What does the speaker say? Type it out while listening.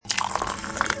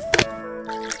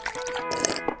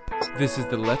This is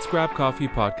the Let's Grab Coffee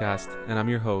podcast, and I'm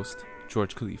your host,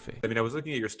 George Khalife. I mean, I was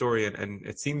looking at your story, and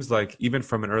it seems like even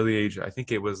from an early age, I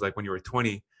think it was like when you were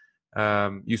 20,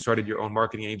 you started your own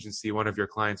marketing agency. One of your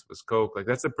clients was Coke. Like,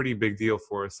 that's a pretty big deal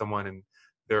for someone in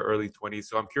their early 20s.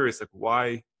 So I'm curious, like,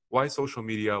 why social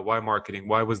media? Why marketing?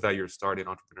 Why was that your start in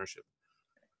entrepreneurship?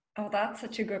 Oh, that's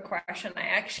such a good question. I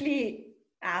actually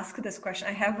ask this question.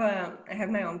 I have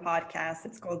my own podcast.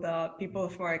 It's called The People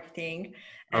of Marketing.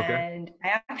 Okay. And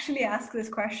I actually ask this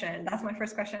question. That's my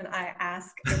first question I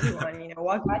ask everyone,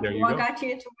 what got There you what go. got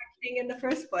you into marketing in the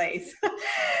first place? There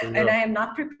you And go. I am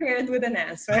not prepared with an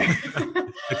answer.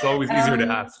 It's always easier to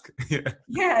ask. Yeah.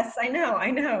 Yes, I know.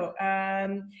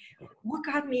 What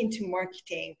got me into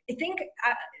marketing? I think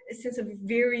since a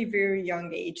very, very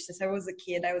young age, since I was a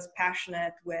kid, I was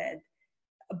passionate with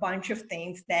a bunch of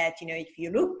things that,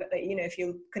 if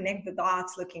you connect the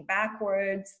dots looking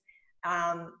backwards,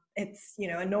 it's,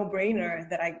 a no-brainer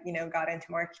that I, got into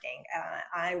marketing.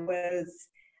 I was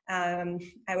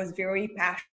very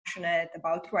passionate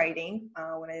about writing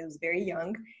when I was very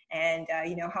young. And,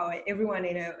 how everyone,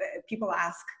 people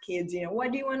ask kids,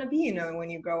 what do you want to be, when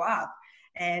you grow up?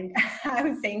 And I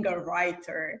was saying a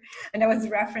writer, and I was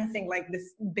referencing like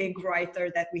this big writer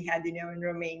that we had, in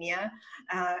Romania.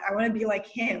 I want to be like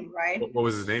him, right? What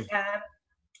was his name?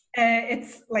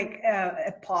 It's like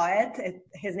a poet.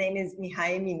 His name is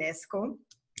Mihai Eminescu.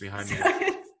 Behind So me.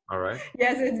 All right.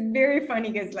 yes, it's very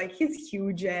funny because like he's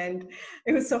huge, and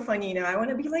it was so funny. I want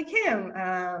to be like him.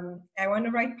 I want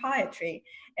to write poetry,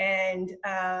 and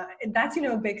that's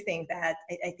a big thing that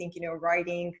I think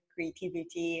writing,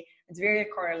 creativity, it's very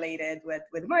correlated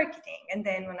with marketing. And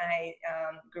then when I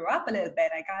grew up a little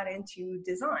bit, I got into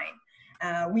design.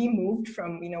 We moved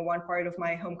from one part of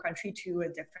my home country to a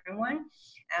different one,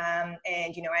 and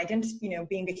I didn't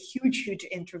being a huge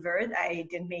introvert, I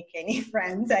didn't make any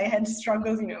friends. I had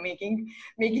struggles making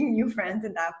new friends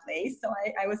in that place. So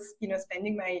I was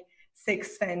spending my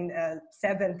 6th and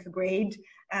 7th grade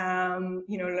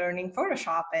learning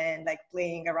Photoshop and like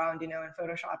playing around in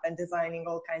Photoshop and designing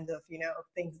all kinds of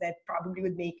things that probably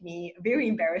would make me very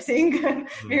embarrassing,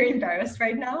 very embarrassed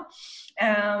right now.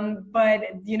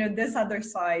 But this other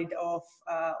side of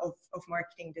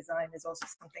marketing design is also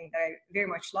something that I very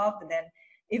much loved. And then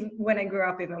when I grew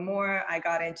up even more, I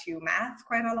got into math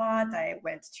quite a lot. I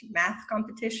went to math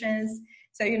competitions.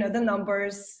 So, the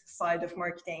numbers side of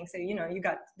marketing. So, you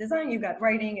got design, you got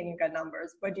writing, and you got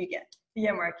numbers. What do you get? You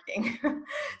get marketing.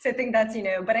 So I think that's,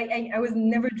 but I was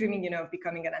never dreaming, of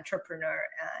becoming an entrepreneur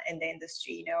in the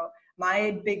industry.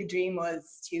 My big dream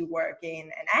was to work in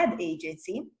an ad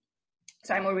agency.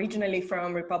 So I'm originally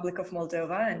from Republic of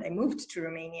Moldova, and I moved to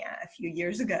Romania a few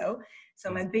years ago.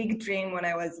 So my big dream when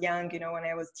I was young, when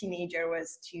I was a teenager,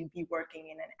 was to be working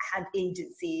in an ad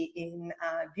agency in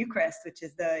Bucharest, which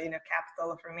is the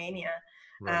capital of Romania.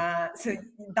 Right. So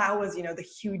that was the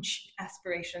huge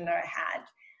aspiration that I had.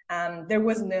 There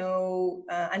was no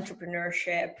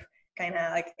entrepreneurship kind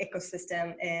of like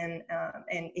ecosystem in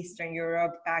Eastern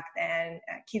Europe back then.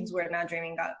 Kids were not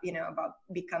dreaming about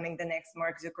becoming the next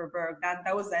Mark Zuckerberg. That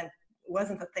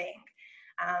wasn't a thing.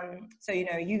 So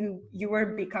you were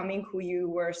becoming who you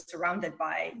were surrounded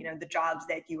by. The jobs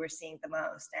that you were seeing the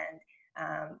most, and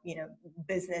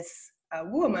business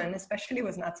woman especially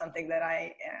was not something that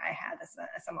I had as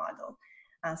a model.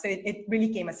 So it really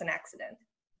came as an accident.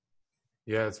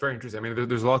 Yeah, it's very interesting. I mean,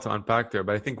 there's a lot to unpack there,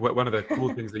 but I think one of the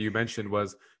cool things that you mentioned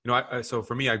was, so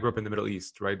for me, I grew up in the Middle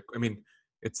East, right? I mean,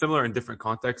 it's similar in different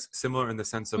contexts, similar in the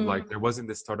sense of like, there wasn't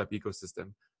this startup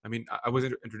ecosystem. I mean, I was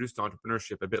introduced to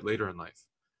entrepreneurship a bit later in life,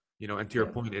 and to your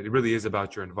point, it really is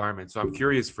about your environment. So I'm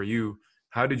curious for you,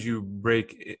 how did you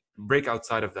break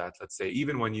outside of that? Let's say,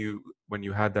 even when you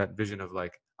had that vision of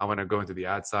like, I want to go into the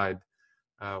ad side,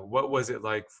 what was it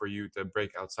like for you to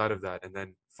break outside of that and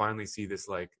then finally see this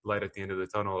like light at the end of the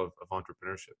tunnel of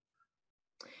entrepreneurship?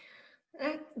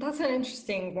 That's an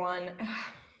interesting one.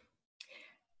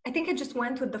 I think I just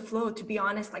went with the flow, to be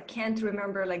honest. I can't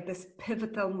remember like this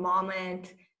pivotal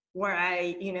moment where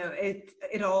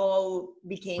it all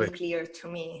became clear to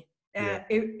me. Yeah.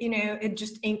 It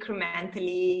just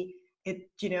incrementally,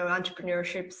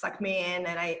 entrepreneurship sucked me in,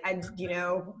 and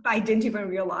I didn't even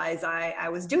realize I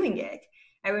was doing it.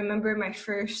 I remember my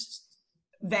first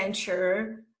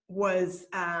venture was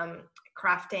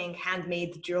crafting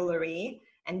handmade jewelry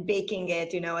and baking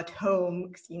it, at home,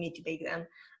 because you need to bake them.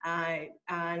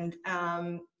 And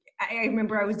I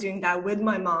remember I was doing that with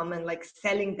my mom and like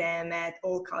selling them at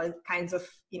all kinds of,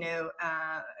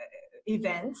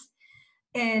 events.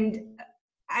 And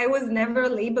I was never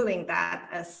labeling that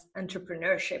as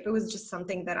entrepreneurship. It was just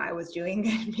something that I was doing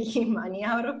and making money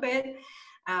out of it.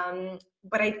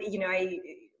 But I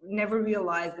never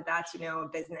realized that that's, a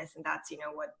business, and that's,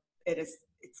 what it is.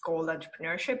 It's called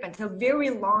entrepreneurship until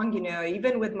very long,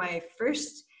 even with my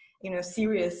first,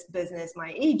 serious business,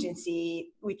 my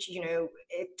agency, which,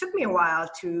 it took me a while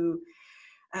to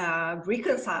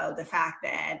reconcile the fact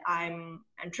that I'm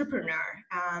entrepreneur.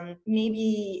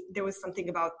 Maybe there was something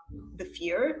about the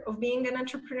fear of being an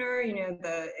entrepreneur.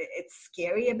 It's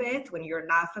scary a bit when you're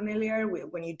not familiar,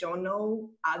 when you don't know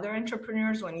other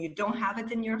entrepreneurs, when you don't have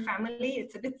it in your family.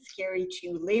 It's a bit scary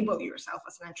to label yourself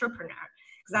as an entrepreneur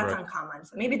because that's Right. uncommon.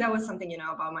 So maybe that was something,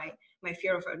 about my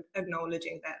fear of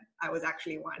acknowledging that I was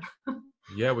actually one.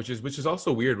 Yeah, which is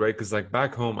also weird, right? Because like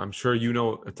back home, I'm sure you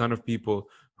know a ton of people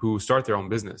who start their own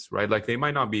business, right? Like they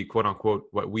might not be quote unquote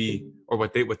what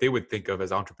they would think of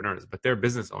as entrepreneurs, but they're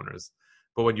business owners.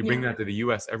 But when you bring Yeah. that to the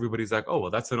US, everybody's like, oh,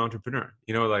 well, that's an entrepreneur,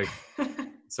 like.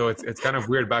 So it's kind of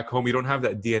weird back home. We don't have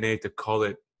that DNA to call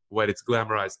it what it's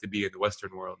glamorized to be in the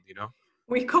Western world.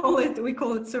 We call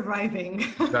it surviving.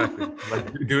 Exactly.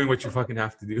 Like doing what you fucking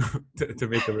have to do to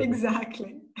make a living.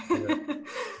 Exactly. Yeah.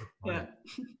 Yeah.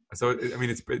 So, I mean,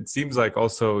 it seems like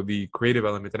also the creative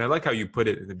element, and I like how you put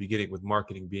it in the beginning with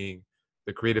marketing being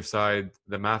the creative side,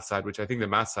 the math side, which I think the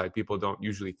math side people don't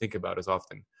usually think about as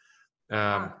often.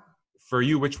 Ah. For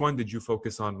you, which one did you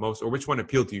focus on most, or which one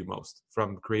appealed to you most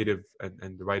from creative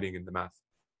and the writing and the math?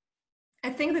 I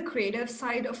think the creative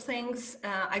side of things,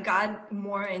 I got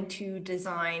more into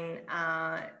design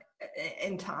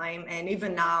in time, and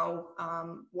even now,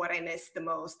 what I miss the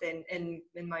most in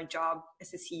my job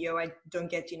as a CEO, I don't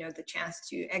get the chance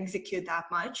to execute that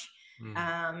much,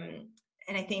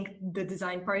 and I think the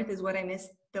design part is what I miss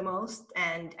the most,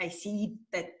 and I see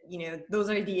that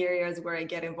those are the areas where I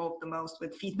get involved the most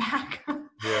with feedback.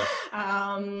 Yeah.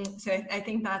 So I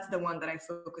think that's the one that I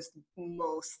focused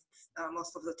most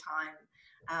of the time.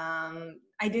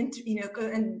 I didn't,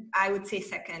 and I would say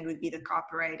second would be the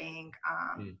copywriting.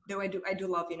 Though I do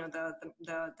love,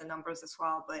 the numbers as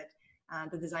well, but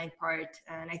the design part,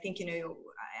 and I think,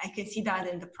 I can see that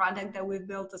in the product that we've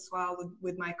built as well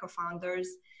with my co-founders.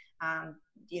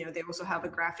 They also have a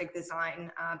graphic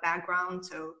design background,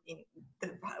 so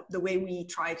the way we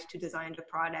tried to design the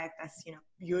product as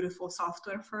beautiful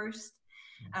software first.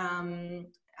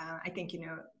 I think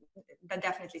that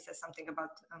definitely says something about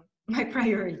my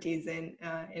priorities in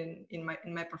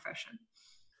my profession.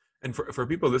 And for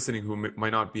people listening who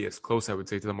might not be as close, I would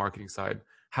say, to the marketing side,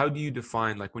 how do you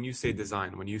define, like when you say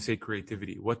design, when you say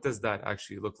creativity, what does that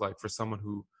actually look like for someone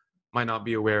who might not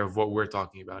be aware of what we're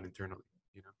talking about internally?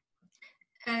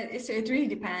 So it really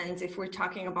depends. If we're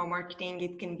talking about marketing,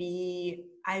 it can be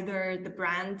either the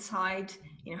brand side,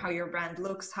 how your brand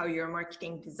looks, how your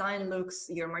marketing design looks,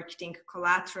 your marketing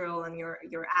collateral and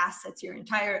your assets, your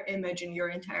entire image and your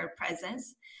entire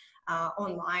presence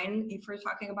online. If we're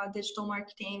talking about digital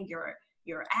marketing,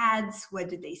 your ads, what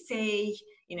do they say,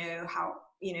 how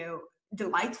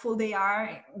delightful they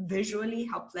are visually,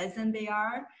 how pleasant they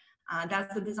are.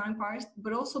 That's the design part,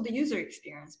 but also the user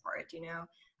experience part.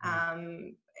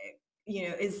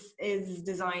 Is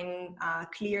design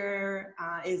clear?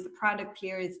 Is the product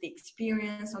clear? Is the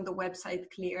experience on the website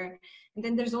clear? And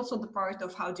then there's also the part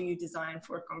of how do you design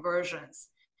for conversions?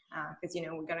 Because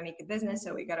we got to make a business,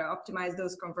 so we got to optimize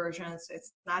those conversions. So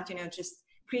it's not just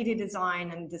pretty design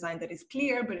and design that is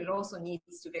clear, but it also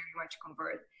needs to very much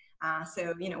convert.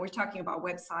 So we're talking about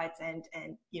websites and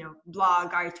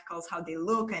blog articles, how they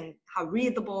look and how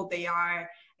readable they are,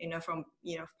 from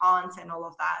fonts and all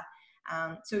of that.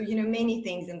 So many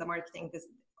things in the marketing,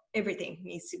 everything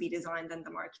needs to be designed in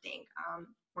the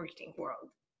marketing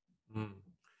world.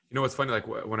 What's funny, like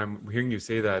when I'm hearing you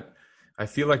say that, I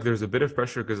feel like there's a bit of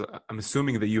pressure because I'm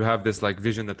assuming that you have this like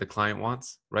vision that the client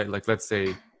wants, right? Like let's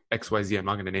say XYZ, I'm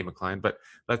not going to name a client, but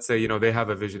let's say, they have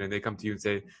a vision and they come to you and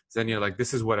say, Xenia, like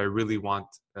this is what I really want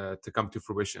to come to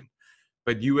fruition.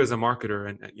 But you as a marketer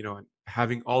and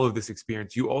having all of this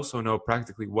experience, you also know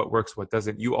practically what works, what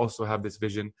doesn't. You also have this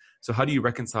vision. So how do you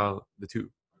reconcile the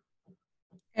two?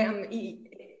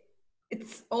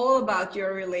 It's all about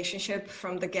your relationship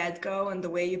from the get-go and the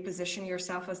way you position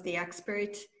yourself as the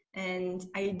expert. And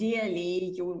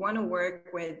ideally, you would want to work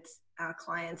with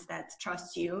clients that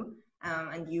trust you,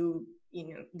 and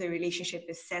the relationship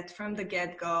is set from the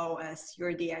get-go as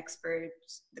you're the expert.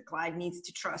 The client needs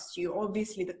to trust you.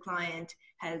 Obviously, the client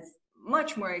has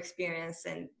much more experience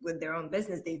and with their own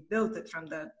business, they've built it from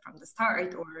the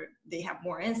start, or they have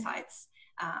more insights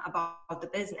about the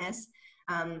business.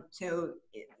 So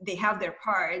they have their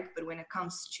part, but when it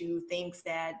comes to things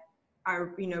that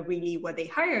are really what they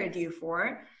hired you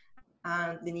for,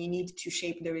 then you need to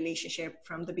shape the relationship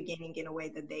from the beginning in a way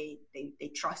that they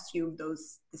trust you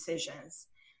those decisions.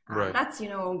 Right. That's,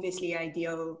 obviously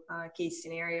ideal case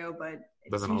scenario, but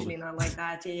it's Doesn't usually always. not like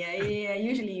that. Yeah.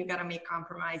 Usually you got to make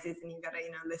compromises and you got to,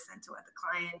 listen to what the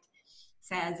client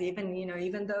says,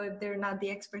 even though they're not the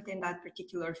expert in that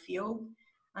particular field.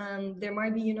 There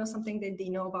might be, something that they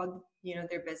know about,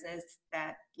 their business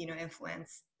that,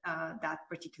 influence that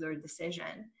particular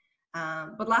decision.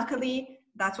 But luckily,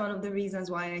 that's one of the reasons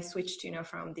why I switched,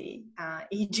 from the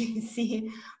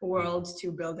agency world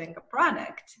to building a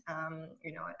product,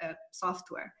 a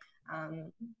software.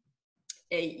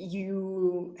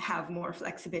 You have more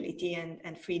flexibility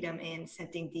and freedom in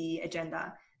setting the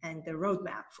agenda and the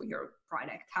roadmap for your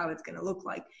product, how it's going to look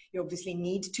like. You obviously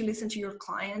need to listen to your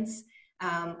clients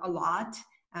a lot,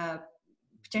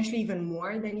 potentially even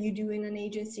more than you do in an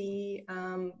agency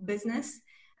business.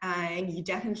 And you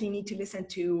definitely need to listen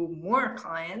to more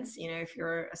clients. If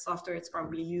you're a software, it's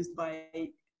probably used by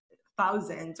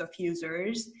thousands of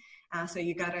users. So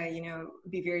you gotta,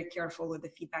 be very careful with the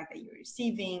feedback that you're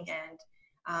receiving.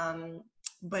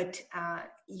 But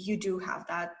you do have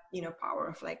that, power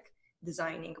of like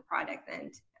designing a product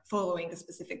and following a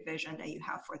specific vision that you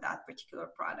have for that particular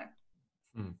product.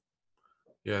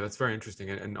 Yeah, that's very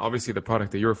interesting. And obviously the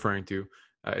product that you're referring to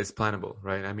is Planable,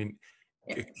 right? I mean,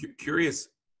 Yeah. Curious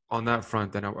on that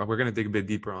front, and we're going to dig a bit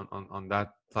deeper on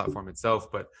that platform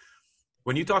itself. But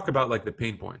when you talk about like the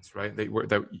pain points, right,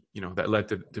 that led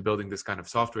to building this kind of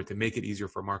software to make it easier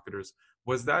for marketers,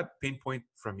 was that pain point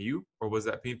from you, or was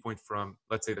that pain point from,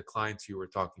 let's say, the clients you were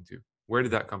talking to? Where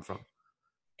did that come from?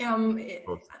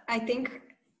 I think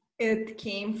it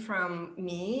came from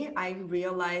me. I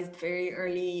realized very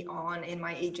early on in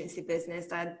my agency business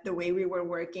that the way we were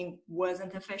working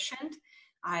wasn't efficient.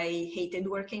 I hated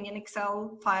working in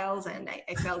Excel files, and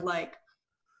I felt like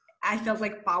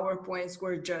PowerPoints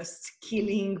were just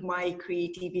killing my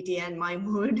creativity and my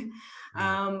mood.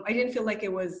 I didn't feel like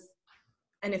it was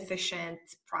an efficient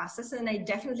process, and I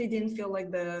definitely didn't feel like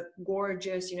the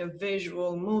gorgeous,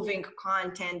 visual, moving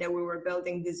content that we were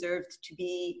building deserved to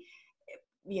be,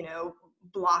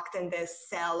 blocked in this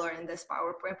cell or in this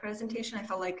PowerPoint presentation. I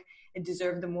felt like it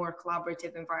deserved a more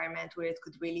collaborative environment where it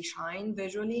could really shine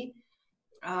visually.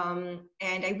 And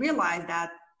I realized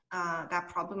that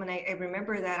problem. And I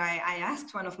remember that I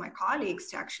asked one of my colleagues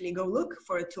to actually go look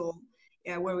for a tool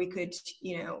where we could,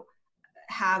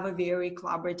 have a very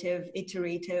collaborative,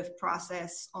 iterative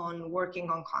process on working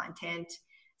on content,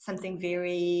 something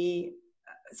very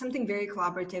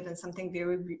collaborative and something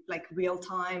very like real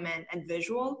time and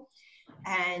visual.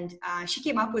 And she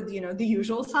came up with, the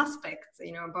usual suspects,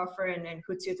 Buffer and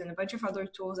Hootsuite and a bunch of other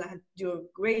tools that do a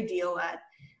great deal at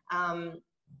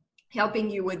helping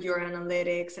you with your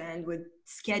analytics and with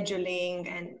scheduling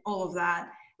and all of that.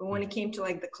 But when it came to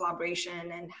like the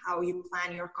collaboration and how you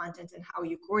plan your content and how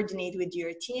you coordinate with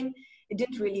your team, it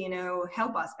didn't really,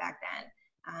 help us back then.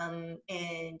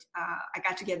 And I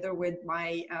got together with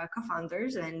my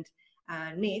co-founders and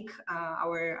Nick,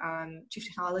 our chief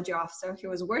technology officer. He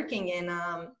was working in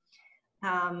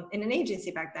an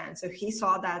agency back then. So he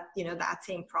saw that, that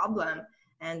same problem.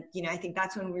 And, I think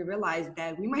that's when we realized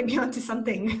that we might be onto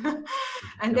something.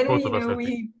 And then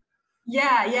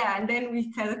and then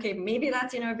we said, okay, maybe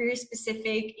that's, a very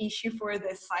specific issue for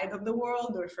this side of the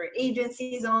world or for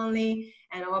agencies only.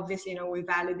 And obviously, we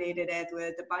validated it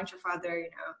with a bunch of other,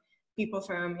 people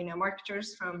from,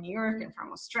 marketers from New York and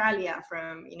from Australia,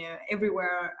 from,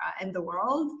 everywhere in the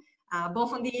world,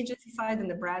 both on the agency side and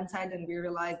the brand side. And we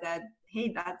realized that,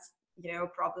 hey, that's, a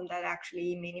problem that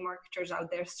actually many marketers out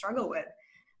there struggle with.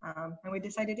 And we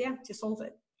decided, to solve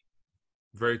it.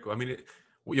 Very cool. I mean,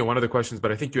 one of the questions,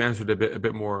 but I think you answered a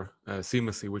bit more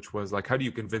seamlessly, which was like, how do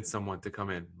you convince someone to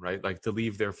come in, right? Like to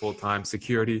leave their full-time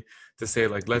security to say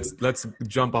like, let's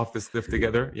jump off this cliff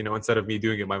together, instead of me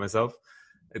doing it by myself.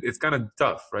 It's kind of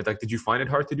tough, right? Like, did you find it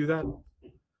hard to do that?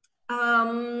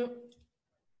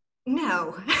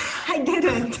 No, I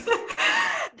didn't.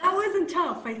 That wasn't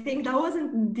tough. I think that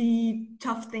wasn't the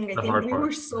tough thing. I think we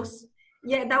were so,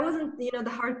 that wasn't, the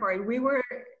hard part. We were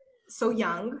so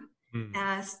young.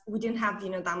 As we didn't have,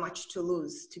 that much to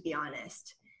lose, to be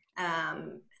honest.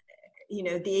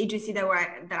 The agency that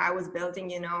I was building,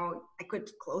 I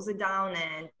could close it down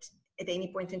and at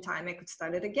any point in time I could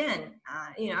start it again.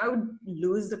 I would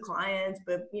lose the clients,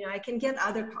 but, I can get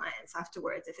other clients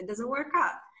afterwards if it doesn't work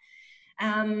out.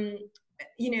 And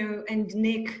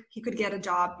Nick, he could get a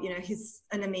job, he's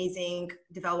an amazing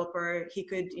developer. He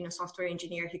could, software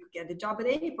engineer, he could get a job at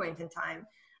any point in time.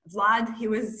 Vlad, he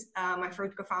was my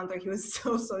first co-founder. He was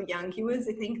so young. He was,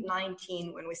 I think,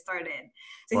 19 when we started.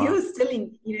 So Wow. He was still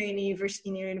in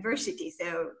university.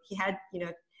 So he had,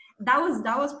 that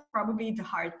was probably the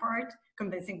hard part,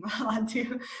 convincing Vlad to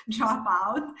drop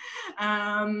out,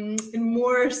 and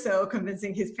more so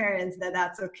convincing his parents that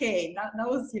that's okay. That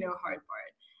was, hard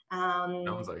part.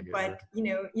 Sounds like But,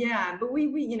 it. but we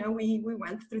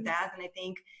went through that. And I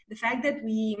think the fact that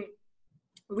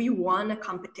we won a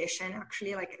competition,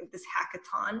 actually, like this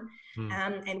hackathon,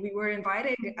 and we were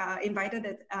invited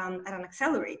at an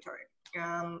accelerator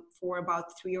for about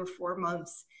 3 or 4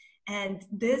 months. And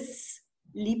this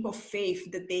leap of faith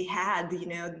that they had,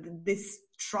 this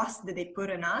trust that they put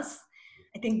in us,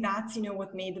 I think that's,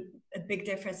 what made a big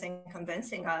difference in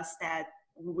convincing us that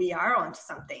we are onto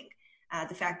something.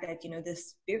 The fact that, this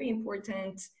very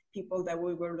important people that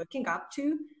we were looking up to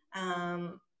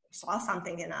saw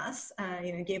something in us,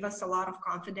 gave us a lot of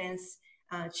confidence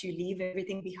to leave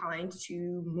everything behind, to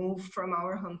move from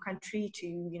our home country, to,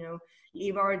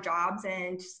 leave our jobs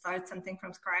and start something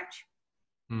from scratch.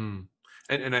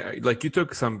 And I, like, you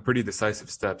took some pretty decisive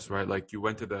steps, right? Like, you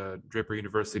went to the Draper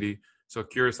University. So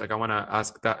curious, like, I want to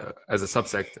ask that as a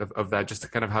subsect of that, just to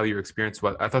kind of how your experience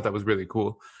was. I thought that was really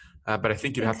cool. But I think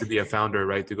you'd have to be a founder,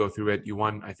 right, to go through it. You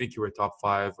won, I think you were top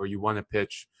 5, or you won a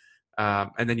pitch.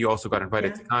 And then you also got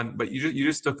invited to Cannes, but you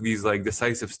just took these like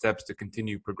decisive steps to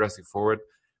continue progressing forward.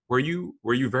 Were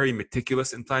you very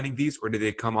meticulous in planning these, or did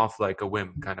they come off like a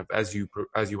whim, kind of as you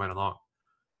went along?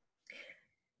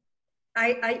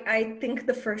 I think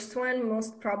the first one,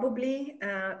 most probably.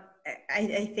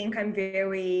 I think I'm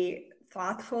very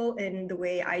thoughtful in the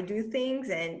way I do things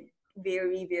and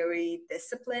very, very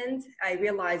disciplined. I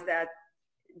realized that,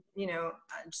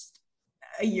 just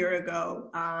a year ago,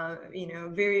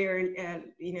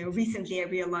 recently I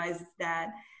realized that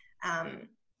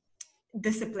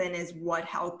discipline is what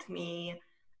helped me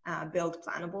build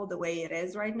Planable the way it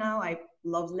is right now. I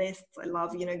love lists. I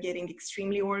love, getting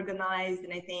extremely organized.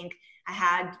 And I think I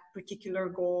had particular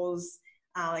goals,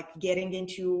 like getting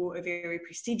into a very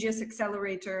prestigious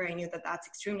accelerator. I knew that that's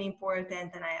extremely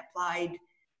important. And I applied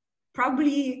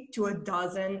probably to a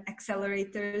dozen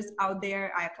accelerators out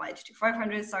there. I applied to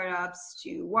 500 startups, to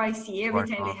YC. Every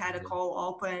time they had a call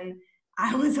open,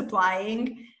 I was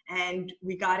applying. And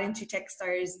we got into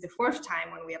Techstars the 4th time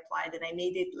when we applied, and I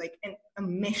made it like a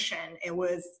mission. It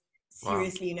was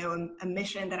seriously, a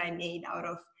mission that I made out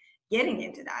of getting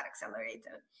into that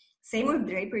accelerator. Same with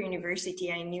Draper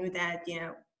University. I knew that,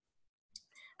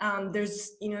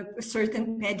 there's,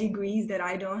 certain pedigrees that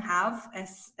I don't have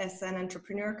as an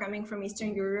entrepreneur coming from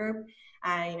Eastern Europe.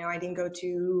 I didn't go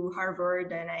to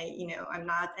Harvard, and I'm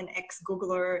not an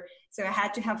ex-Googler. So I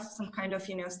had to have some kind of,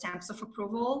 stamps of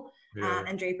approval.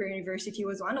 And Draper University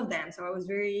was one of them. So I was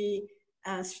very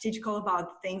strategical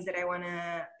about things that I want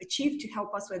to achieve to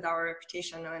help us with our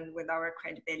reputation and with our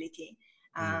credibility.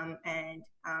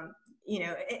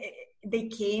 They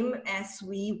came as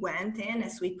we went in,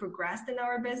 as we progressed in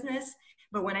our business.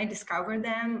 But when I discovered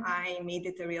them, I made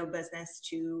it a real business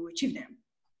to achieve them.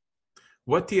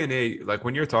 What DNA, like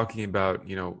when you're talking about,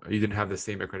 you didn't have the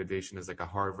same accreditation as like a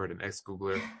Harvard and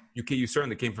ex-Googler, you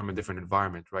certainly came from a different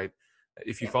environment, right?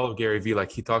 If you follow Gary Vee,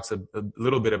 like he talks a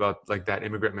little bit about like that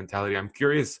immigrant mentality. I'm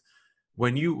curious,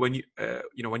 when you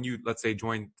let's say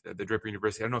joined the Draper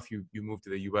University, I don't know if you moved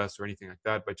to the US or anything like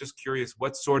that, but just curious,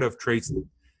 what sort of traits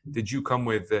did you come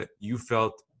with that you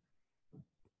felt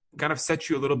kind of set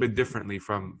you a little bit differently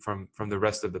from the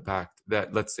rest of the pack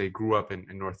that, let's say, grew up in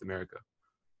North America?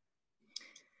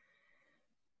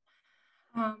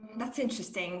 That's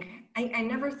interesting. I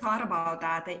never thought about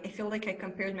that. I feel like I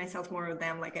compared myself more with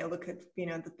them. Like I look at,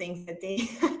 the things that they,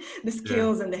 the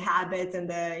skills and the habits and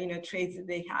the, traits that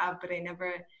they have, but I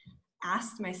never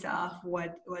asked myself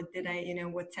what did I,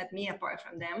 what set me apart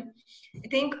from them. I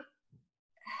think.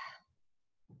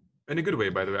 In a good way,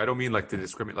 by the way. I don't mean like to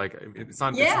discriminate. Like it's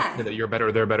not that you're better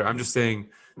or they're better. I'm just saying,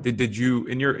 did you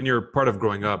in your part of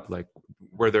growing up, like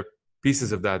were there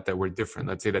pieces of that were different?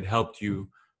 Let's say that helped you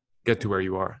get to where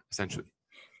you are, essentially.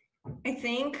 I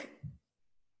think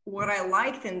what I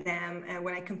liked in them,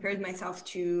 when I compared myself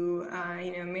to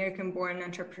American-born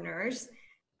entrepreneurs,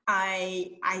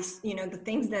 I the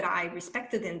things that I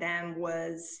respected in them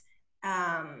was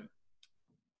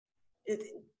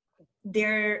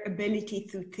their ability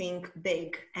to think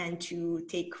big and to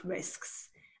take risks.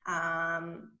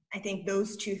 I think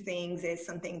those two things is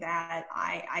something that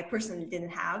I personally didn't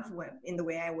have in the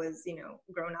way I was,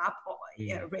 grown up,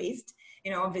 raised.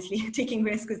 Obviously taking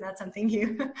risks is not something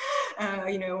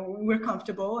we're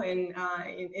comfortable in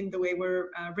the way we're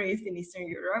raised in Eastern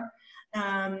Europe.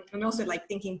 And also like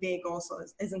thinking big also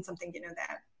isn't something,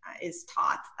 that is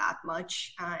taught that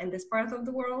much in this part of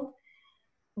the world.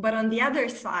 But on the other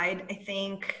side, I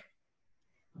think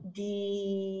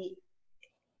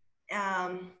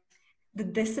the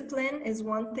discipline is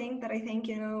one thing that I think,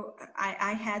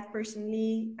 I had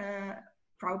personally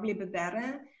probably a bit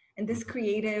better. And this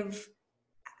creative,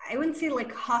 I wouldn't say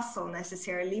like hustle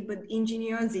necessarily, but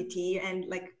ingenuity and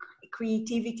like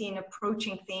creativity in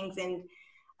approaching things and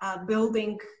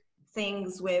building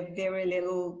things with very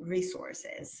little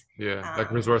resources. Yeah, like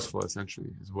resourceful essentially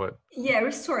is what. Yeah,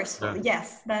 resourceful. Yeah.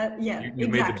 Yes, You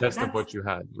made the exactly. best of what you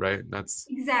had, right? That's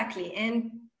exactly,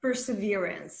 and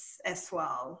perseverance as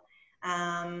well.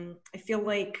 I feel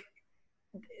like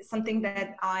something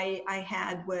that I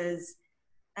had was,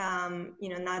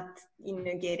 not,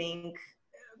 getting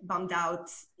bummed out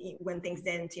when things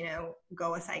didn't,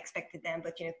 go as I expected them,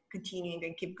 but, continuing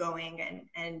and keep going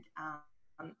and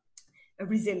a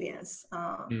resilience.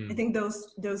 I think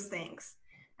those things,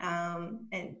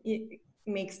 and it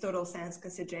makes total sense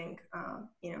considering,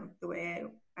 the way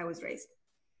I was raised.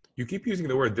 you keep using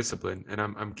the word discipline, and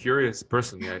I'm curious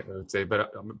personally, I would say,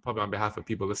 but probably on behalf of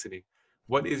people listening,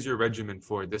 what is your regimen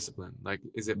for discipline? Like,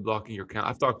 is it blocking your calendar?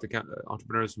 I've talked to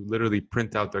entrepreneurs who literally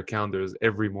print out their calendars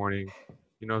every morning,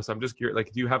 so I'm just curious,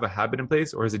 like, do you have a habit in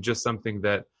place, or is it just something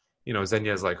that,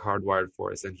 Xenia is like hardwired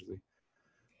for essentially?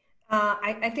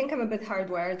 I think I'm a bit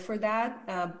hardwired for that,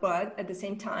 but at the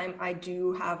same time, I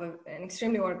do have an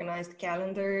extremely organized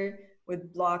calendar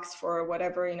with blocks for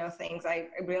whatever, things. I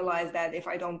realize that if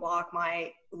I don't block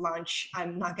my lunch,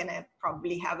 I'm not gonna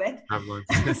probably have it. Have lunch.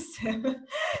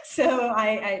 so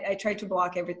I try to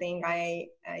block everything.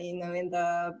 In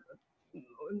the,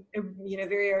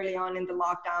 very early on in the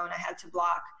lockdown, I had to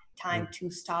block time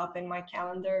to stop in my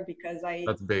calendar because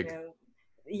That's big.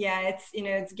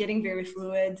 it's getting very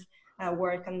fluid,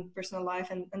 work and personal life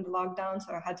and the lockdown. So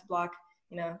I had to block,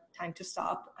 time to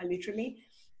stop, literally.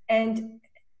 And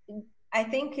I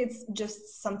think it's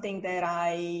just something that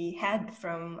I had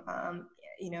from,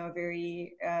 a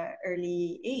very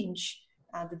early age,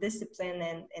 the discipline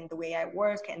and the way I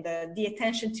work and the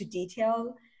attention to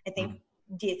detail. I think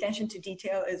the attention to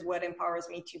detail is what empowers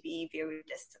me to be very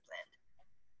disciplined.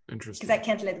 Interesting. Because I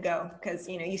can't let go, because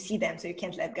you see them, so you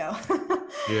can't let go.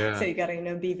 Yeah. So you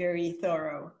gotta be very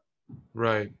thorough.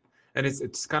 Right. And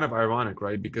it's kind of ironic,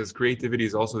 right? Because creativity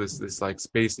is also this like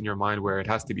space in your mind where it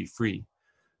has to be free,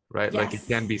 right? Yes. Like it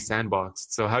can be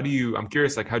sandboxed. So I'm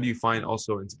curious, like, how do you find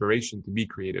also inspiration to be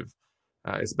creative,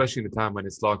 especially in the time when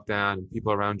it's locked down and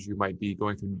people around you might be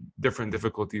going through different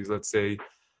difficulties? Let's say,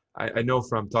 I know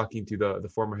from talking to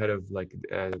the former head of like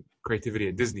creativity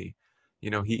at Disney,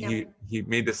 he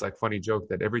made this like funny joke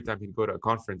that every time he'd go to a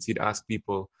conference, he'd ask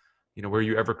people, were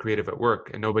you ever creative at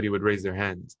work? And nobody would raise their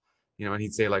hand. And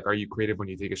he'd say like, are you creative when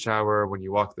you take a shower, when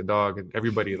you walk the dog? And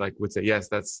everybody like would say, yes,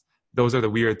 those are the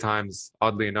weird times,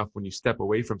 oddly enough, when you step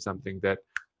away from something that,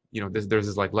 there's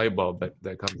this like light bulb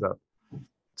that comes up.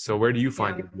 So where do you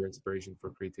find your inspiration for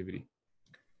creativity?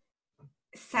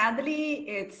 Sadly,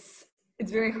 it's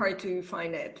very hard to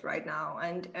find it right now.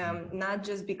 And not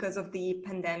just because of the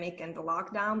pandemic and the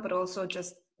lockdown, but also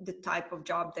just the type of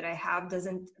job that I have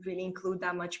doesn't really include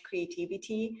that much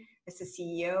creativity. As a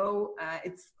CEO,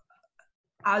 it's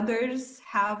others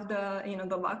have the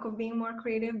the luck of being more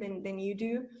creative than you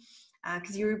do,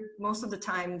 because you're most of the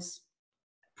times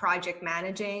project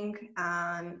managing,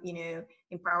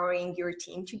 empowering your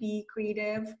team to be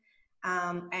creative,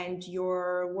 and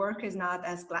your work is not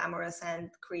as glamorous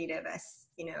and creative as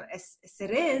as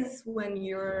it is when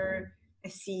you're a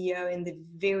CEO in the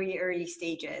very early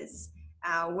stages.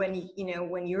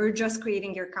 When you're just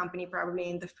creating your company,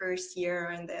 probably in the first year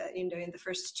and in the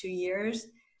first 2 years,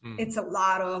 it's a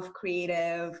lot of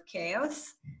creative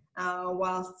chaos.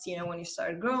 Whilst when you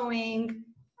start growing,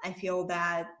 I feel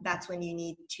that that's when you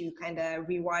need to kind of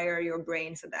rewire your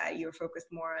brain so that you're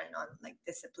focused more on like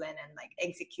discipline and like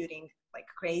executing like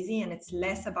crazy, and it's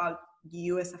less about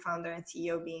you as a founder and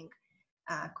CEO being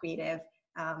creative,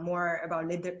 more about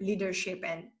leadership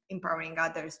and empowering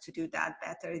others to do that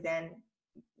better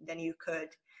than you could.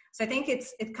 So I think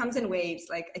it comes in waves.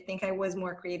 Like I think I was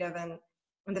more creative in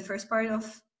the first part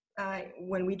of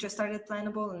when we just started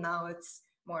Planable, and now it's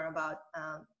more about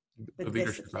the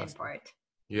discipline part.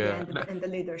 Yeah. And the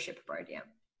leadership part. Yeah.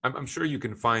 I'm sure you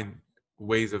can find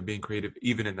ways of being creative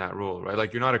even in that role, right?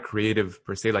 Like you're not a creative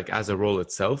per se, like as a role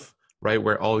itself, right?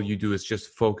 Where all you do is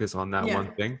just focus on that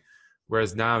one thing.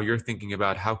 Whereas now you're thinking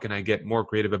about how can I get more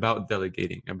creative about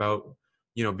delegating, about,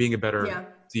 being a better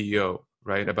CEO,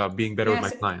 right? About being better with my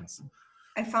clients.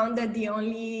 I found that the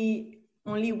only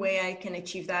way I can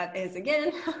achieve that is,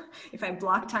 again, if I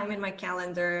block time in my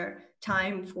calendar,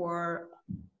 time for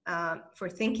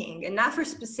thinking, and not for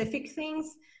specific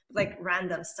things, like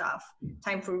random stuff,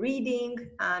 time for reading,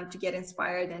 to get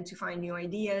inspired and to find new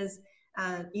ideas,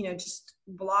 just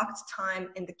blocked time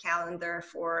in the calendar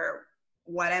for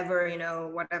whatever,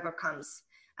 whatever comes.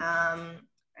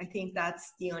 I think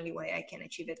that's the only way I can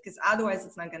achieve it, because otherwise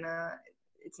it's not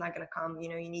gonna come.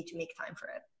 You need to make time for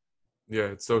it. Yeah,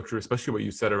 it's so true, especially what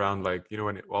you said around like,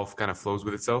 when it all kind of flows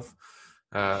with itself.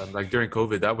 Like during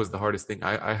COVID, that was the hardest thing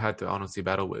I had to honestly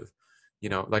battle with.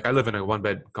 Like I live in a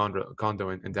one-bed condo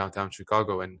in downtown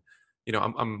Chicago, and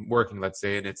I'm working, let's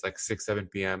say, and it's like 6, 7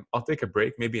 p.m. I'll take a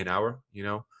break, maybe an hour.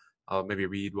 I'll maybe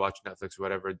read, watch Netflix or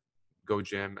whatever, go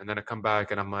gym, and then I come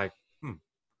back and I'm like,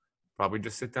 probably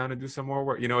just sit down and do some more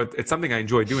work. It's something I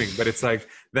enjoy doing, but it's like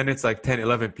then it's like 10,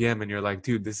 11 p.m. and you're like,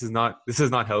 dude, this is not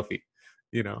healthy.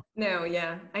 No,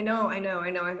 yeah, I know.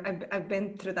 I've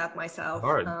been through that myself.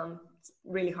 Hard. It's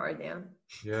really hard. Yeah.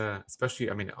 Yeah,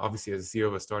 especially, I mean, obviously as a CEO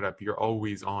of a startup, you're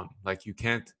always on. Like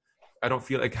I don't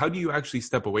feel like, how do you actually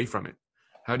step away from it?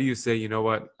 How do you say, you know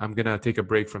what, I'm going to take a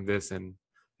break from this and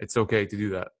it's okay to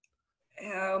do that?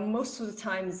 Most of the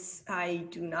times I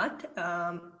do not.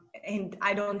 And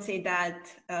I don't say that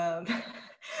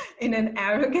in an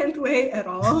arrogant way at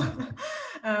all.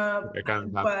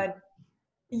 But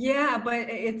yeah, but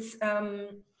it's,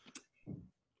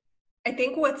 I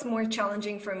think what's more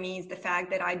challenging for me is the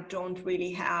fact that I don't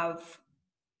really have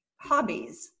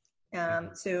hobbies.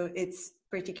 So it's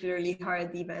particularly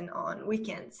hard even on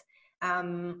weekends.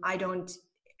 I don't,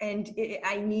 and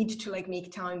I need to like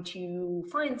make time to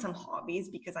find some hobbies,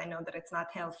 because I know that it's not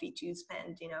healthy to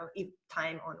spend,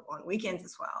 time on weekends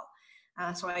as well.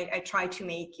 So I try to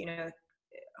make,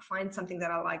 find something that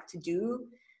I like to do.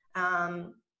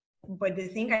 But the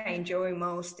thing I enjoy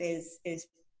most is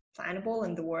Planable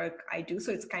and the work I do.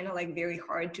 So it's kind of like very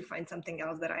hard to find something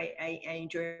else that I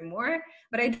enjoy more.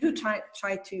 But I do try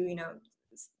to,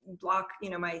 block,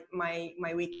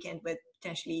 my weekend with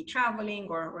potentially traveling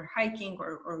or hiking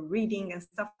or reading and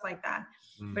stuff like that.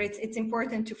 But it's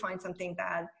important to find something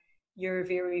that you're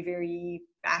very, very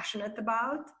passionate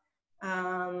about.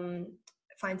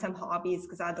 Find some hobbies,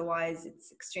 because otherwise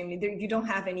it's extremely, you don't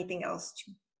have anything else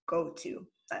to go to.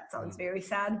 That sounds very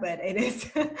sad, but it is.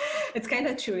 It's kind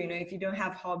of true. If you don't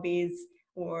have hobbies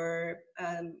or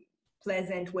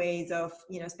pleasant ways of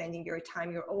spending your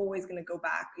time, you're always going to go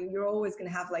back. You're always going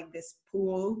to have like this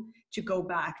pull to go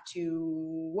back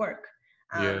to work.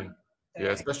 Yeah,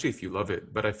 especially if you love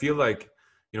it. But I feel like,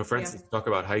 for instance, talk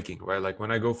about hiking, right? Like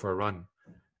when I go for a run,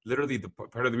 literally the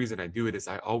part of the reason I do it is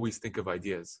I always think of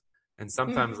ideas. And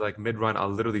sometimes like mid-run, I'll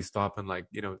literally stop and like,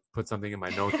 put something in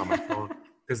my notes on my phone.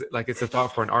 Because like it's a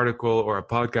thought for an article or a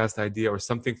podcast idea or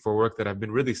something for work that I've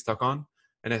been really stuck on.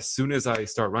 And as soon as I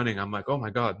start running, I'm like, oh my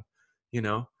God,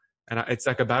 and it's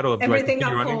like a battle of everything do I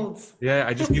continue unfolds. running? Yeah,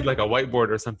 I just need like a whiteboard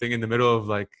or something in the middle of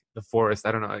like the forest.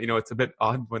 I don't know. It's a bit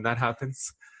odd when that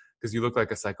happens because you look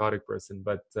like a psychotic person.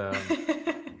 But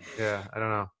yeah, I don't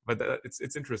know. But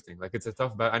it's interesting. Like it's a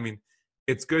tough battle. I mean,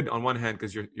 it's good on one hand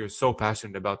because you're so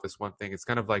passionate about this one thing. It's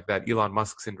kind of like that Elon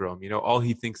Musk syndrome. All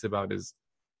he thinks about is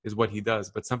what he does.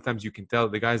 But sometimes you can tell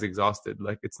the guy's exhausted.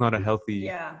 Like it's not a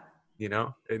healthy,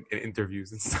 in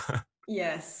interviews and stuff.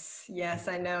 Yes,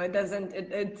 I know. It doesn't,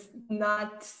 it's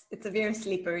not, it's a very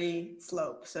slippery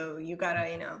slope. So you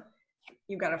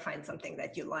gotta find something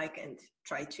that you like and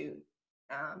try to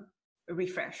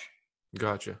refresh.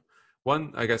 Gotcha.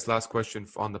 One, I guess, last question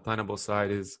on the Planable side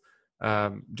is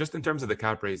just in terms of the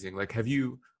cap raising, like have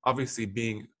you, obviously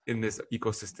being in this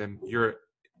ecosystem, you're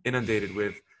inundated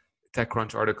with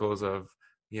TechCrunch articles of,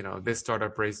 this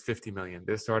startup raised 50 million,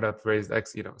 this startup raised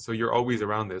X, so you're always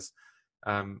around this.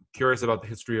 Curious about the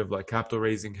history of like capital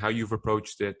raising, how you've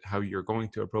approached it, how you're going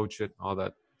to approach it, all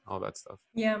that stuff.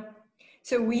 Yeah.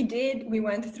 So we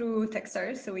went through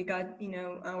Techstars. So we got,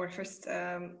 our first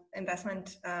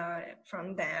investment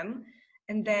from them.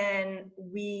 And then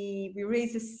we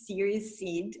raised a Series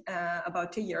seed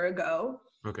about a year ago.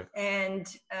 Okay. And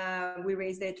we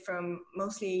raised it from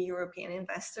mostly European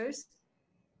investors.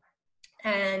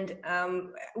 And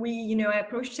I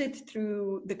approached it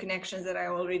through the connections that I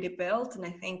already built. And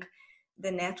I think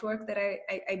the network that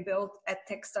I built at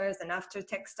Techstars and after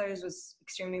Techstars was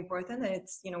extremely important. And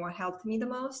it's, what helped me the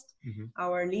most. Mm-hmm.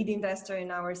 Our lead investor in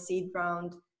our seed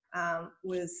round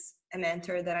was a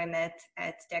mentor that I met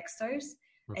at Techstars.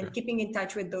 Okay. And keeping in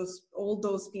touch with all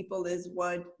those people is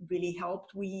what really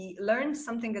helped. We learned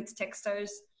something at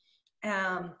Techstars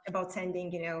about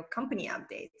sending, company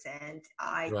updates. And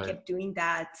I kept doing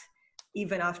that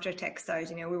even after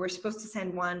Techstars. We were supposed to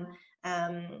send one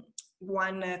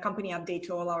company update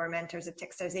to all our mentors at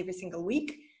Techstars every single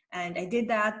week. And I did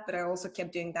that, but I also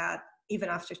kept doing that even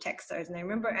after Techstars. And I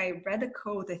remember I read a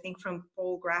quote, I think from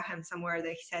Paul Graham somewhere, that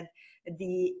he said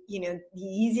the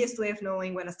easiest way of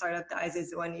knowing when a startup dies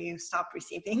is when you stop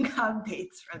receiving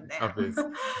updates from them. Updates.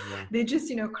 Yeah. They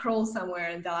just crawl somewhere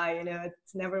and die.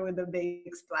 It's never with a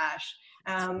big splash.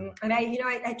 And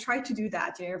I try to do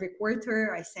that. Every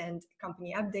quarter I send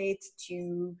company updates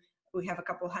to. We have a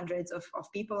couple hundreds of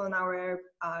people on our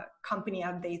company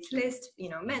updates list.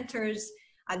 Mentors,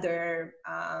 other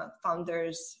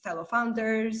founders, fellow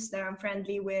founders that I'm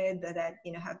friendly with that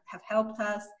have helped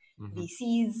us.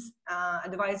 VCs,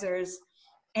 advisors,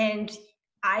 and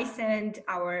I send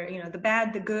our, the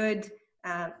bad, the good,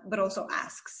 but also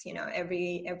asks.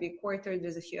 Every quarter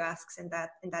there's a few asks in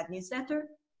that newsletter.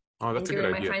 Oh, that's a good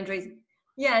idea.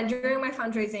 During my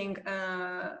fundraising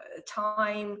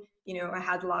time, I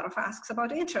had a lot of asks about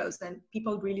intros, and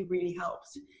people really, really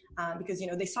helped because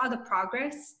they saw the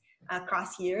progress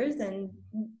across years, and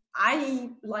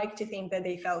I like to think that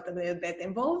they felt a little bit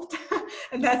involved,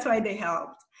 and that's why they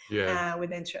helped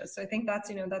with intros. So I think that's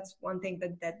one thing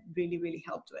that really, really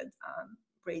helped with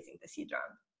raising the seed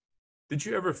round. Did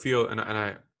you ever feel, and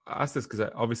I ask this because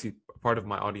obviously part of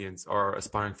my audience are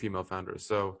aspiring female founders,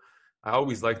 so I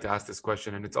always like to ask this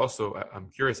question, and it's also,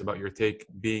 I'm curious about your take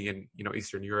being in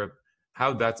Eastern Europe,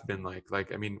 how that's been like.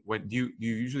 Like, I mean, when do you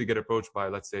usually get approached by,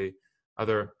 let's say,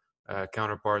 other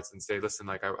counterparts and say, listen,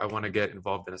 like I want to get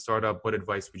involved in a startup, what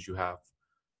advice would you have?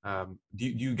 Do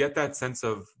you get that sense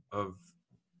of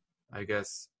I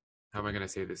guess, how am I going to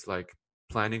say this, like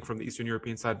planning from the Eastern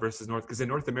European side versus North? Because in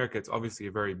North America, it's obviously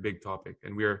a very big topic,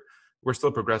 and we're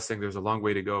still progressing. There's a long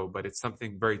way to go, but it's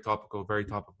something very topical, very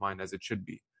top of mind, as it should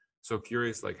be. So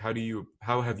curious, like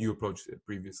how have you approached it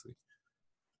previously?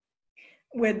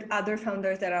 With other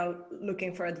founders that are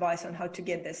looking for advice on how to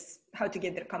get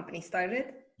their company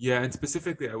started? Yeah, and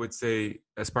specifically, I would say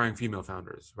aspiring female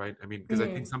founders, right? I mean, because I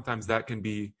think sometimes that can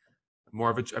be more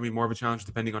of a challenge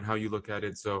depending on how you look at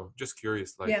it. So just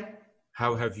curious, like,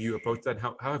 how have you approached that?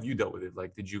 How have you dealt with it?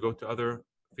 Like, did you go to other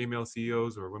female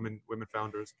CEOs or women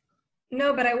founders?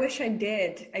 No, but I wish I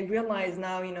did. I realize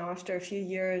now, after a few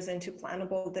years into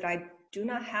Planable, that I do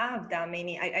not have that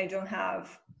many. I don't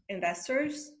have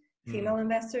investors, female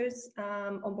investors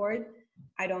on board.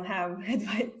 I don't have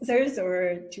advisors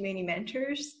or too many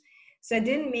mentors. So I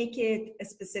didn't make it a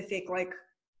specific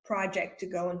project to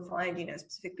go and find,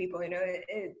 specific people,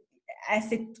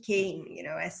 as it came,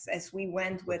 as we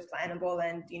went with Planable,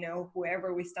 and,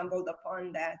 whoever we stumbled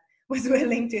upon that was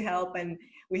willing to help and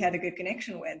we had a good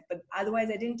connection with. But otherwise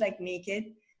I didn't make it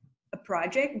a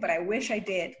project, but I wish I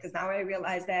did, because now I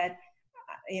realize that,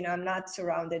 I'm not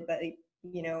surrounded by,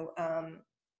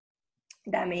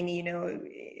 that many,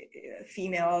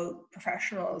 female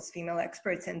professionals, female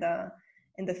experts in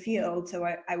the field. So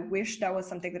I wish that was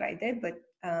something that I did, but,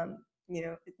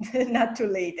 not too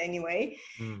late anyway.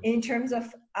 In terms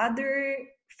of other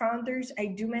founders, I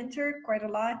do mentor quite a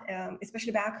lot,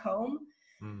 especially back home.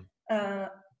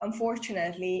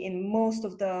 Unfortunately, in most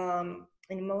of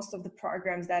the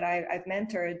programs that I've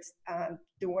mentored,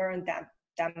 there weren't that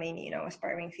many,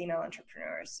 aspiring female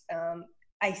entrepreneurs.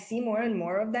 I see more and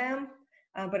more of them,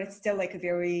 but it's still a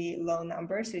very low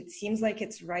number. So it seems like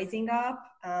it's rising up,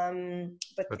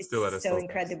 but it's still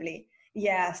incredibly,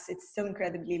 it's still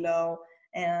incredibly low.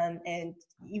 And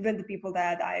even the people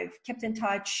that I've kept in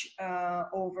touch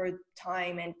over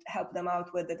time and helped them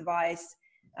out with advice,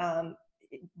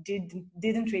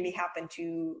 didn't really happen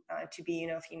to be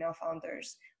female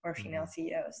founders or female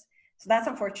CEOs. So that's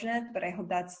unfortunate, but I hope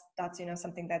that's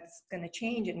something that's going to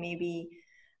change. And maybe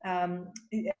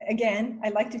again, I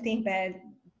like to think that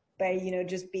by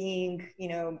just being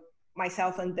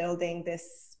myself and building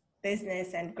this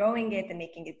business and growing it and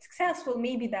making it successful,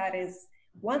 maybe that is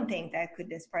one thing that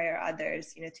could inspire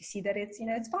others to see that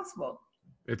it's possible.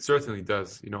 It certainly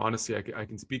does. Honestly, I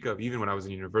can speak of, even when I was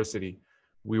in university,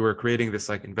 we were creating this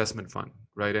investment fund,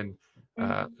 right? And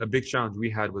a big challenge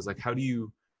we had was how do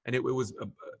you, and it was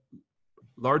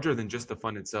larger than just the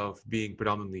fund itself being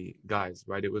predominantly guys,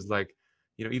 right? It was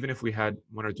even if we had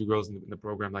one or two girls in the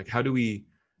program, how do we,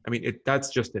 that's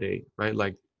just today, right?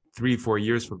 3-4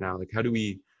 years from now, how do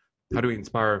we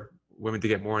inspire women to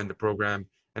get more in the program?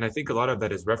 And I think a lot of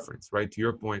that is reference, right? To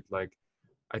your point,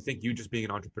 I think you just being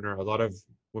an entrepreneur, a lot of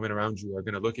women around you are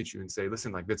going to look at you and say,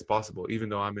 listen, that's possible, even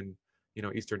though I'm in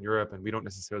Eastern Europe and we don't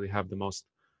necessarily have the most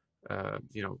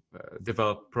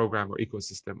developed program or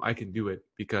ecosystem. I can do it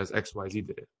because XYZ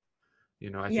did it.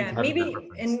 I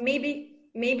think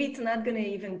maybe it's not going to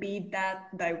even be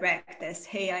that direct as,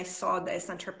 hey, I saw this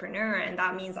entrepreneur and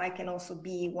that means I can also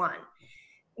be one.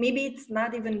 Maybe it's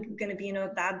not even going to be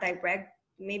that direct.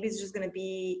 Maybe it's just going to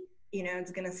be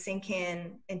it's going to sink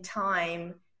in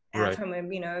time. Right. From a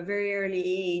very early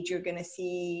age, you're going to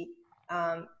see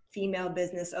female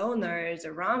business owners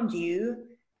around you,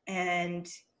 and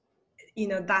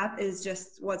that is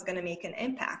just what's going to make an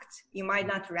impact. You might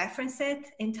not reference it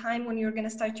in time when you're going to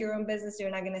start your own business. You're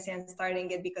not going to say, I'm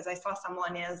starting it because I saw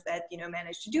someone else that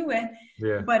managed to do it.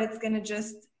 Yeah. But it's going to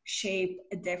just shape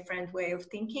a different way of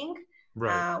thinking.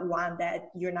 Right. One that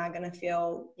you're not going to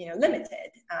feel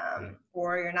limited,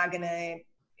 or you're not going to,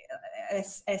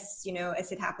 as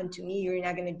it happened to me, you're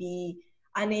not going to be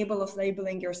unable of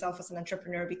labeling yourself as an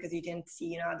entrepreneur because you didn't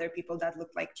see other people that look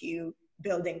like you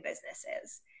building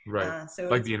businesses. Right. So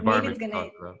like the environment.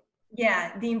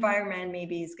 The environment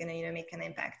maybe is gonna make an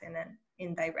impact in an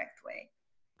indirect way.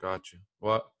 Gotcha.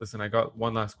 Well, listen, I got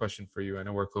one last question for you. I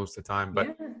know we're close to time,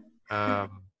 but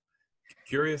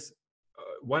curious.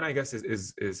 One, I guess,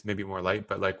 is maybe more light,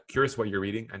 but like curious what you're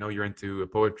reading. I know you're into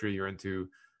poetry. You're into,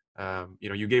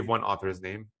 you gave one author's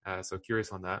name, so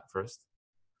curious on that first.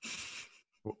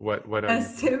 What are you?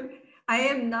 So I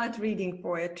am not reading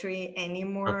poetry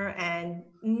anymore, and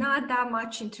not that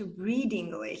much into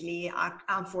reading lately,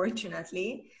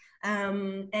 unfortunately.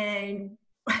 And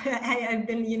I've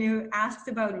been, asked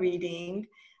about reading,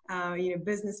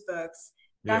 business books.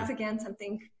 That's again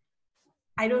something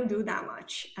I don't do that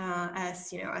much,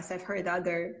 as I've heard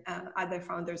other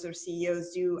founders or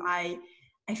CEOs do. I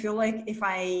feel like if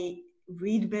I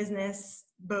read business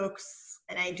books,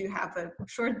 and I do have a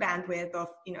short bandwidth of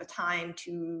time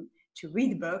to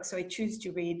read books, so I choose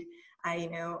to read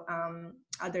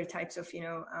other types of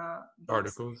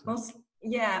Articles.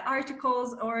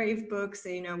 Articles, or if books,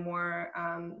 more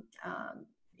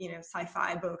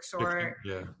sci-fi books, or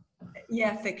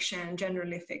fiction,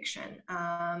 generally fiction.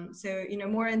 So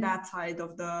more in that side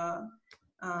of the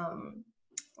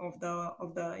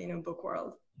book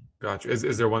world. Gotcha.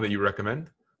 Is there one that you recommend,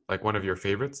 like one of your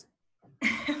favorites?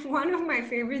 One of my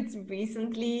favorites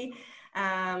recently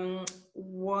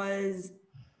was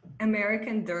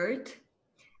American Dirt,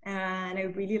 and I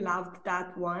really loved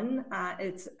that one.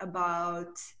 It's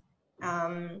about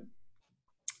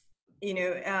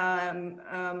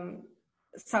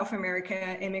South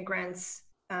America immigrants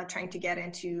trying to get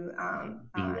into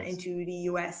the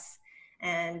US,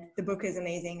 and the book is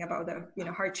amazing about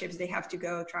the hardships they have to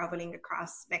go traveling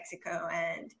across Mexico,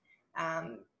 and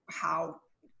how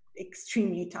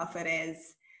extremely tough it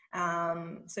is.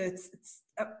 So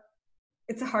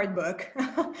it's a hard book.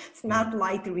 It's not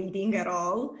light reading at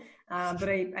all, but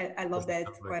I loved it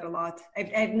quite a lot.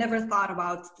 I've never thought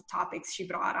about the topics she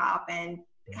brought up and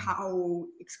how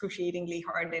excruciatingly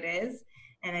hard it is,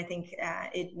 and I think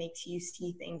it makes you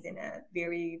see things in a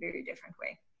very, very different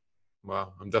way.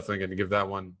 Wow, I'm definitely going to give that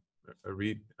one a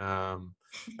read. And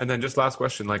then just last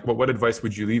question, like what advice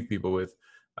would you leave people with?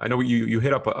 I know you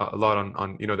hit up a lot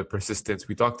on the persistence.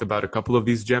 We talked about a couple of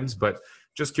these gems, but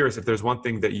just curious if there's one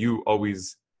thing that you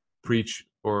always preach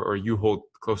or you hold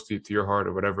close to your heart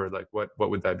or whatever, like what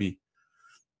would that be?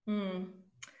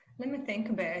 Let me think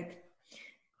a bit.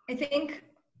 I think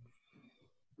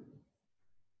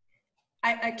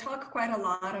I talk quite a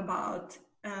lot about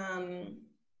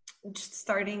just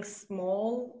starting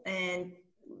small and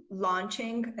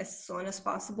launching as soon as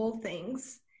possible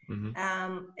things.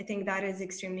 I think that is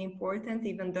extremely important,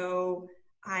 even though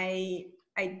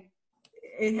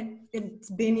it's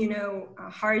been,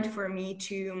 hard for me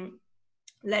to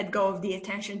let go of the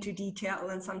attention to detail,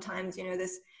 and sometimes,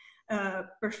 this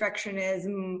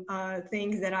perfectionism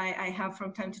things that I have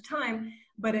from time to time.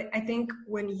 But I think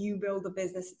when you build a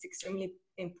business, it's extremely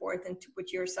important to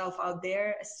put yourself out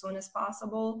there as soon as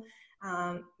possible.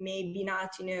 Maybe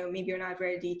not, maybe you're not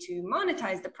ready to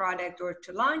monetize the product or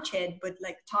to launch it, but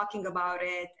like talking about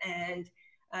it and,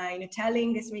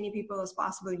 telling as many people as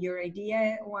possible your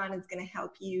idea, one, is going to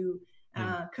help you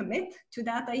commit to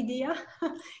that idea.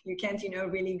 You can't,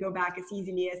 really go back as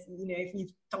easily as, if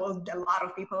you've told a lot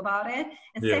of people about it.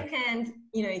 And second,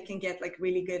 you can get like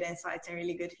really good insights and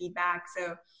really good feedback.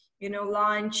 So,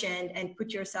 launch and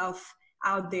put yourself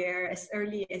out there as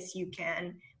early as you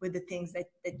can with the things that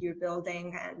you're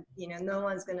building, and no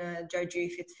one's gonna judge you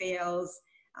if it fails.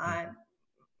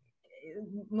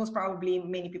 Most probably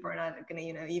many people are not gonna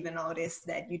even notice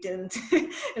that you didn't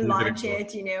launch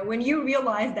it. When you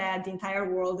realize that the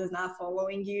entire world is not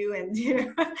following you, and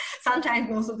sometimes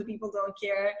most of the people don't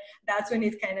care, that's when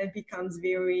it kind of becomes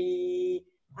very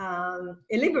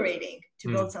liberating to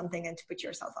build something and to put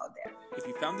yourself out there. If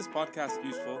you found this podcast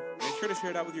useful, make sure to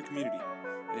share it out with your community.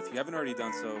 And if you haven't already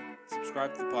done so,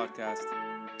 subscribe to the podcast,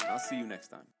 and I'll see you next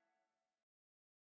time.